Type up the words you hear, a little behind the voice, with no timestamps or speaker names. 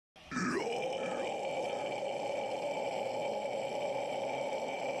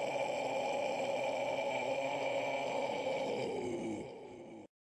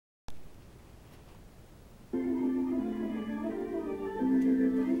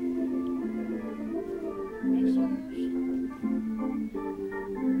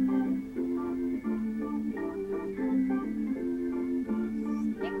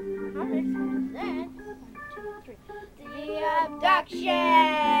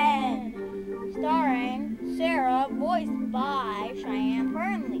voiced by Cheyenne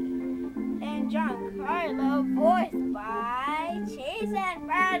Burnley. And Giancarlo, voiced by Jason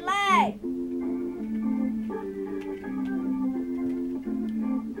Bradley.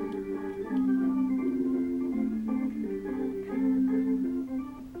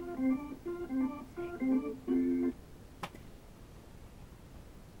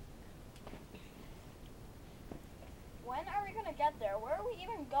 When are we gonna get there? Where are we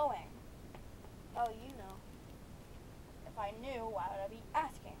even going? Oh, you know. If I knew, why would I be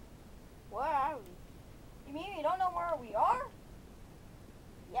asking? Where are we? You mean you don't know where we are?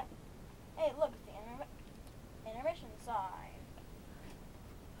 Yep. Hey, look, it's the intermission sign.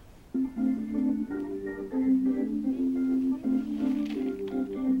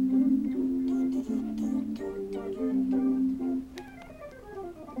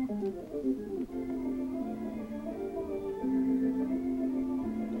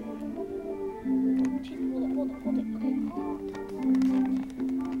 Hold it, okay.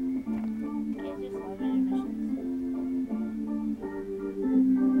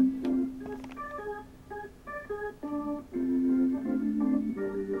 Okay, just love intermissions.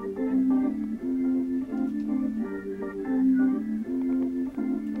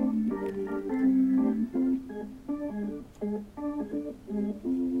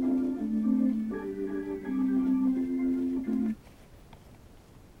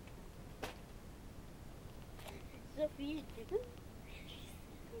 Sophie,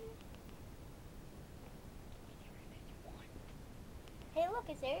 hey, look,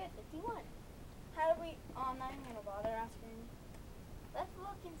 it's Area 51. How do we? Oh, I'm not even gonna bother asking. Let's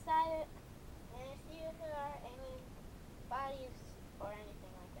look inside it and see if there are alien bodies or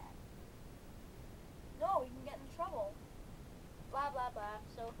anything like that. No, we can get in trouble. Blah blah blah.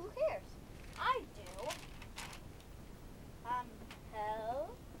 So who cares? I do. Hell.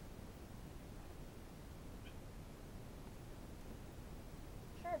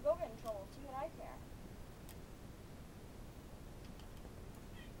 Sure, go get in trouble. See what I care.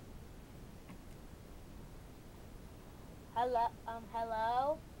 Hello,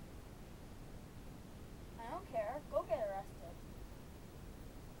 hello? I don't care. Go get arrested.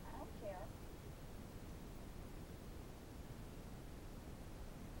 I don't care.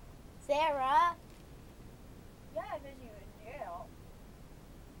 Sarah? Yeah, I visit you in jail.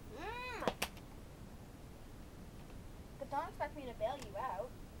 But don't expect me to bail you out.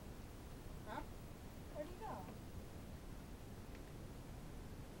 Huh? Where'd you go?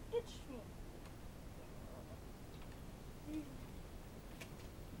 Ditch me.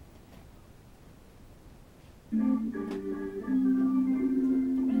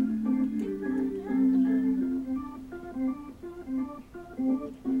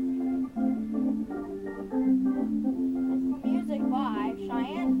 Music by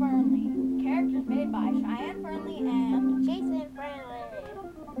Cheyenne Burnley. Characters made by Cheyenne Burnley and Jason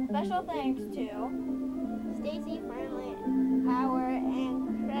Burnley. Special thanks to Stacy Burnley Power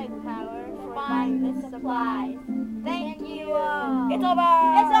and Craig Power for buying the supplies. Thank you all. It's over.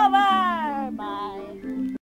 It's over.